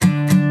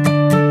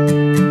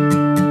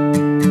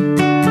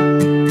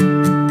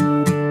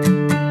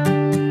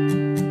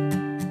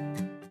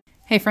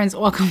Hey friends,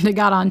 welcome to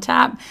God on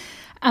Tap.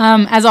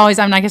 As always,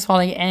 I'm Nika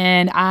Spalding,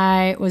 and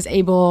I was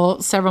able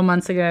several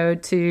months ago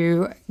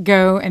to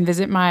go and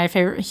visit my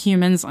favorite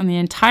humans on the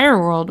entire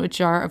world,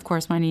 which are, of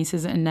course, my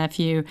nieces and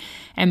nephew.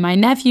 And my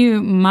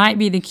nephew might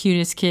be the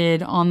cutest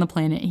kid on the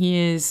planet. He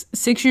is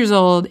 6 years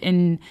old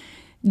and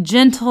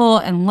gentle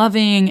and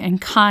loving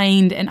and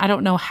kind, and I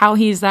don't know how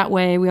he's that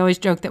way. We always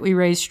joke that we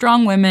raise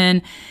strong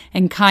women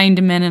and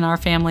kind men in our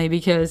family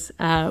because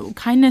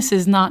kindness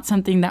is not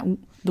something that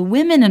the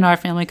women in our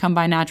family come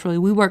by naturally.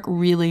 We work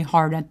really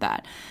hard at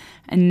that.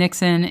 And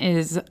Nixon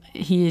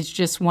he's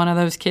just one of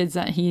those kids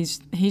that he's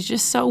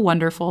just so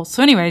wonderful.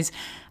 So anyways,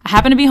 I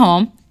happened to be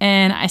home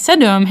and I said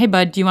to him, "Hey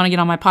bud, do you want to get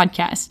on my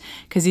podcast?"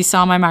 Because he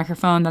saw my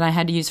microphone that I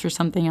had to use for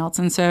something else.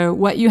 And so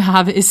what you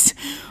have is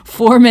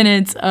 4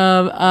 minutes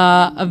of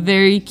a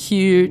very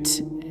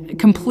cute,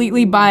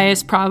 completely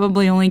biased,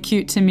 probably only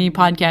cute to me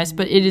podcast,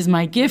 but it is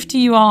my gift to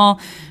you all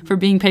for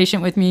being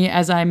patient with me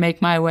as I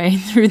make my way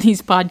through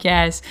these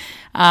podcasts.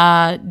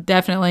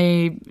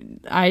 Definitely,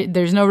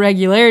 there's no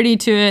regularity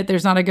to it.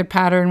 There's not a good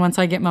pattern. Once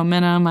I get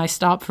momentum, I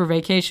stop for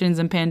vacations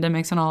and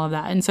pandemics and all of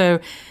that. And so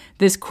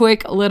this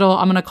quick little,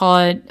 I'm going to call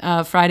it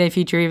Friday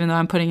feature, even though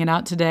I'm putting it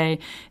out today,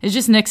 is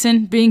just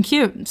Nixon being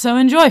cute. So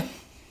enjoy.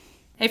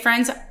 Hey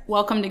friends,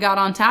 welcome to God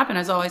on Tap. And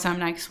as always, I'm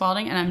Nika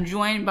Spalding, and I'm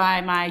joined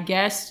by my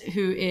guest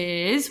who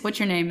is, what's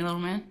your name, little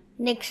man?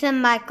 Nixon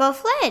Michael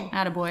Flynn.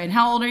 Attaboy. And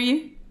how old are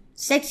you?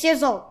 6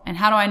 years old. And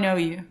how do I know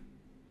you?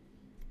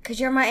 Because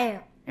you're my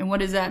aunt. And what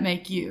does that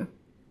make you?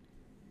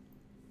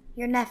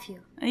 Your nephew.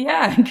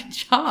 Yeah, good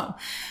job.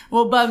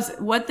 Well, Bubs,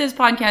 what this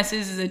podcast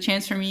is a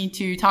chance for me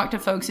to talk to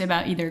folks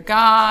about either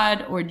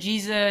God or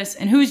Jesus.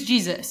 And who's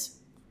Jesus?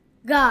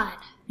 God.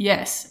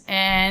 Yes.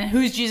 And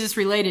who's Jesus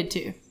related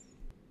to?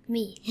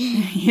 Me.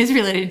 He is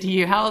related to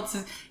you. How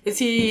else is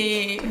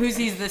he? Who's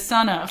he's the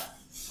son of?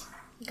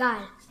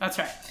 God. That's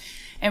right.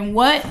 And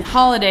what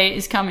holiday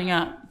is coming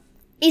up?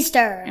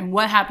 Easter. And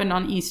what happened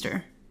on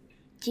Easter?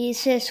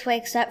 Jesus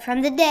wakes up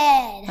from the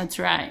dead. That's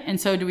right. And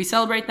so do we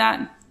celebrate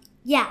that?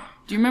 Yeah.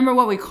 Do you remember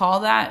what we call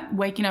that,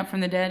 waking up from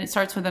the dead? It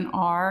starts with an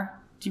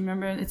R. Do you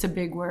remember? It's a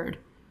big word.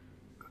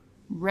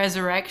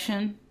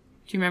 Resurrection.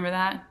 Do you remember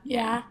that?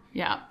 Yeah.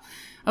 Yeah.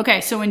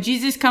 Okay, so when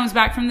Jesus comes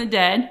back from the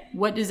dead,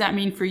 what does that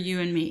mean for you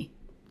and me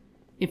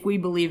if we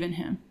believe in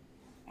him?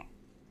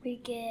 We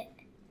get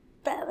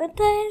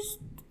baptized.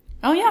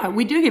 Oh, yeah,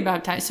 we do get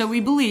baptized. So we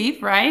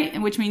believe, right?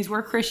 Which means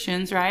we're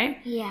Christians, right?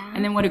 Yeah.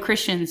 And then what do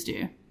Christians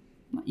do?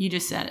 You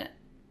just said it.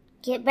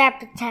 Get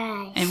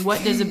baptized. And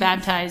what does a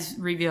baptize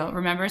reveal?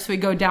 Remember? So we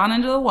go down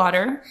into the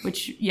water,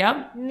 which,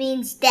 yep.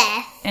 Means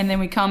death. And then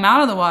we come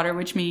out of the water,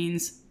 which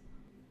means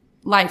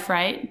life,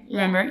 right?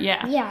 Yeah. Remember?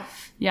 Yeah. Yeah.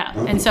 Yeah.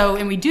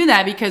 And we do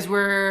that because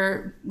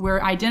we're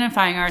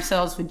identifying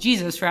ourselves with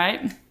Jesus,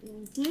 right?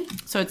 Mm-hmm.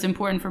 So it's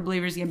important for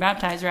believers to get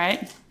baptized,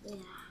 right? Yeah.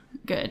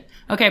 Good.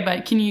 Okay,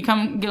 but can you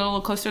come get a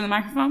little closer to the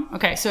microphone?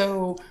 Okay,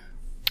 so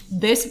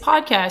this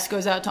podcast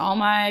goes out to all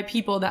my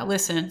people that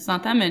listen. It's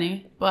not that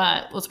many,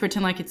 but let's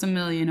pretend like it's 1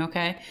 million,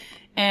 okay?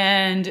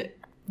 And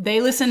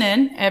they listen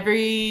in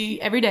every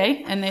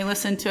day, and they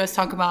listen to us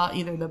talk about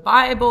either the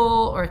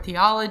Bible or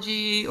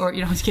theology, or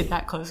you don't have to get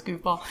that close,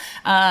 goofball.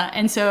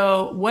 And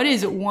so what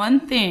is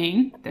one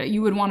thing that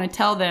you would want to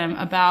tell them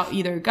about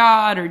either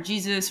God or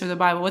Jesus or the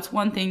Bible? What's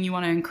one thing you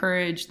want to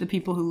encourage the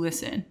people who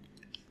listen?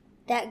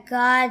 That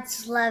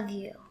God's love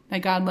you.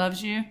 That God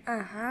loves you?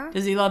 Uh-huh.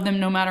 Does he love them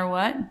no matter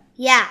what?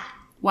 Yeah.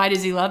 Why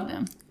does he love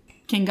them?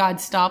 Can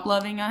God stop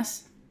loving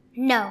us?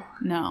 No.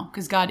 No,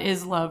 because God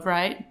is love,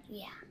 right?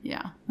 Yeah.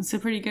 Yeah. That's a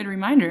pretty good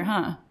reminder,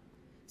 huh?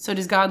 So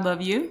does God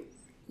love you?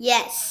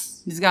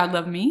 Yes. Does God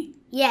love me?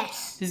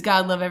 Yes. Does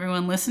God love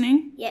everyone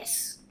listening?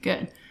 Yes.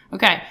 Good.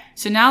 Okay,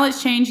 so now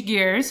let's change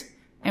gears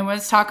and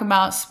let's talk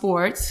about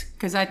sports,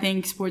 because I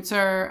think sports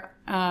are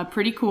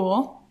pretty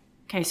cool.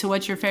 Okay, so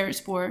what's your favorite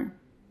sport?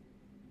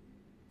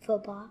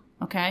 Football.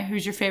 Okay,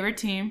 who's your favorite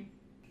team?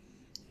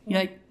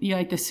 You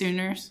like the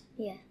Sooners?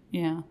 Yeah.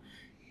 Yeah.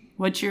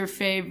 What's your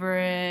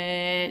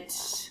favorite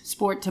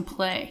sport to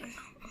play?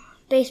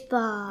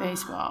 Baseball.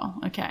 Baseball.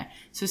 Okay.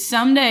 So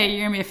someday you're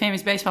going to be a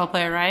famous baseball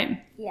player,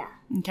 right? Yeah.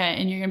 Okay.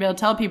 And you're going to be able to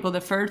tell people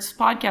the first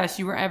podcast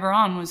you were ever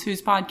on was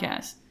whose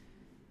podcast?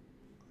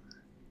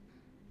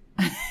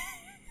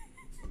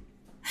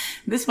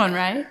 This one,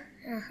 right?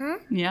 Uh-huh.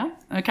 Yeah.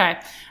 Okay.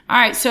 All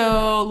right.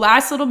 So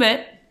last little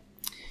bit.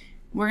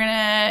 We're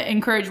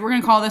going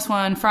to call this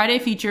one Friday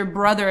Feature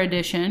Brother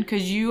Edition,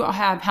 because you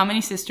have how many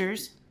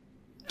sisters?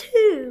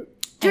 2.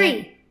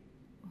 3.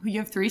 You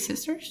have 3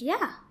 sisters?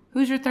 Yeah.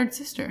 Who's your third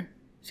sister?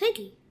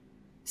 Sadie.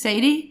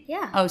 Sadie?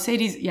 Yeah. Oh,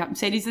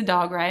 Sadie's the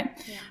dog,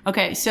 right? Yeah.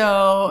 Okay,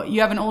 so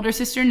you have an older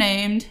sister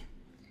named?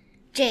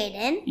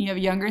 Jaden. You have a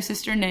younger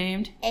sister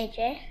named?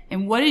 AJ.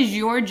 And what is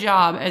your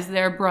job as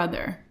their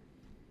brother?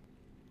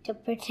 To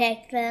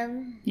protect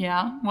them.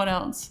 Yeah, what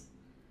else?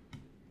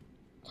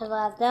 To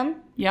love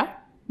them. Yeah,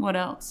 what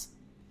else?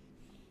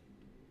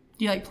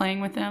 Do you like playing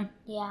with them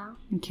Yeah.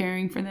 and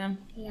caring for them?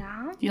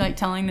 Yeah. Do you like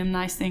telling them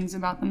nice things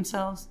about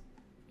themselves?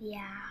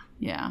 Yeah.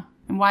 Yeah.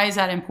 And why is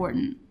that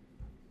important?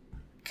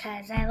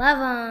 Because I love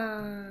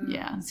them.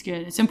 Yeah, it's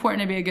good. It's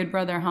important to be a good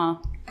brother, huh?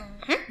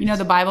 Uh-huh. You know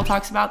the Bible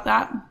talks about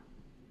that?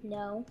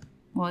 No.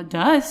 Well, it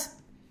does.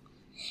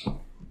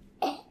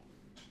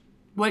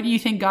 What do you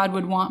think God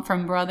would want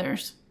from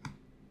brothers?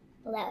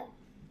 Love.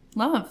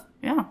 Love.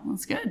 Yeah,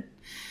 that's good.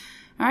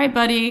 All right,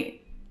 buddy.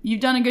 You've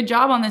done a good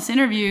job on this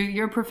interview.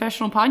 You're a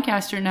professional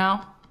podcaster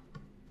now.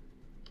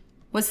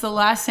 What's the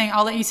last thing?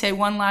 I'll let you say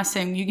one last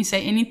thing. You can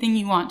say anything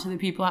you want to the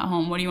people at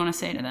home. What do you want to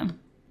say to them?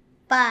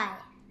 Bye.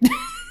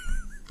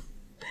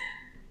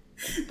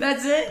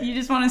 That's it? You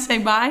just want to say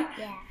bye?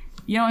 Yeah.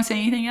 You don't want to say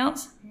anything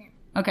else? No.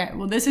 Okay,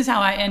 well, this is how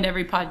I end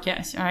every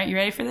podcast. All right, you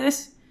ready for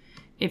this?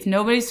 If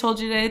nobody's told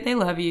you today that they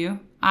love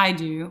you, I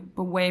do,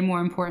 but way more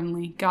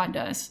importantly, God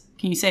does.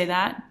 Can you say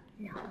that?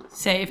 No.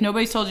 Say, if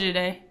nobody's told you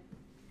today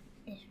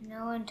If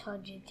no one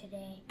told you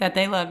today that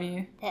they love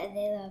you, that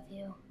they love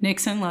you,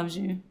 Nixon loves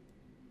you,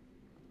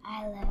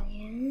 I love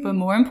you. but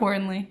more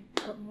importantly,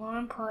 But more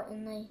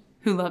importantly,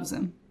 who loves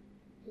them?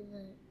 who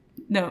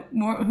No,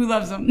 more who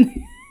loves them?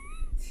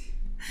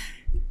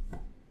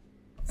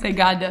 Say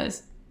God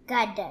does.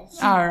 God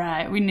does. All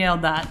right, we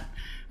nailed that.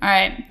 All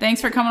right, thanks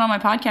for coming on my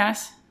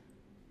podcast.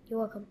 You're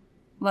welcome.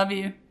 Love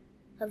you.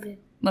 Love you.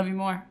 Love you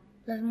more.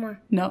 Love you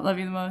more. No, love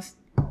you the most.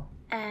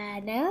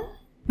 No?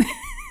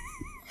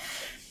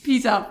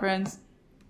 Peace out, friends.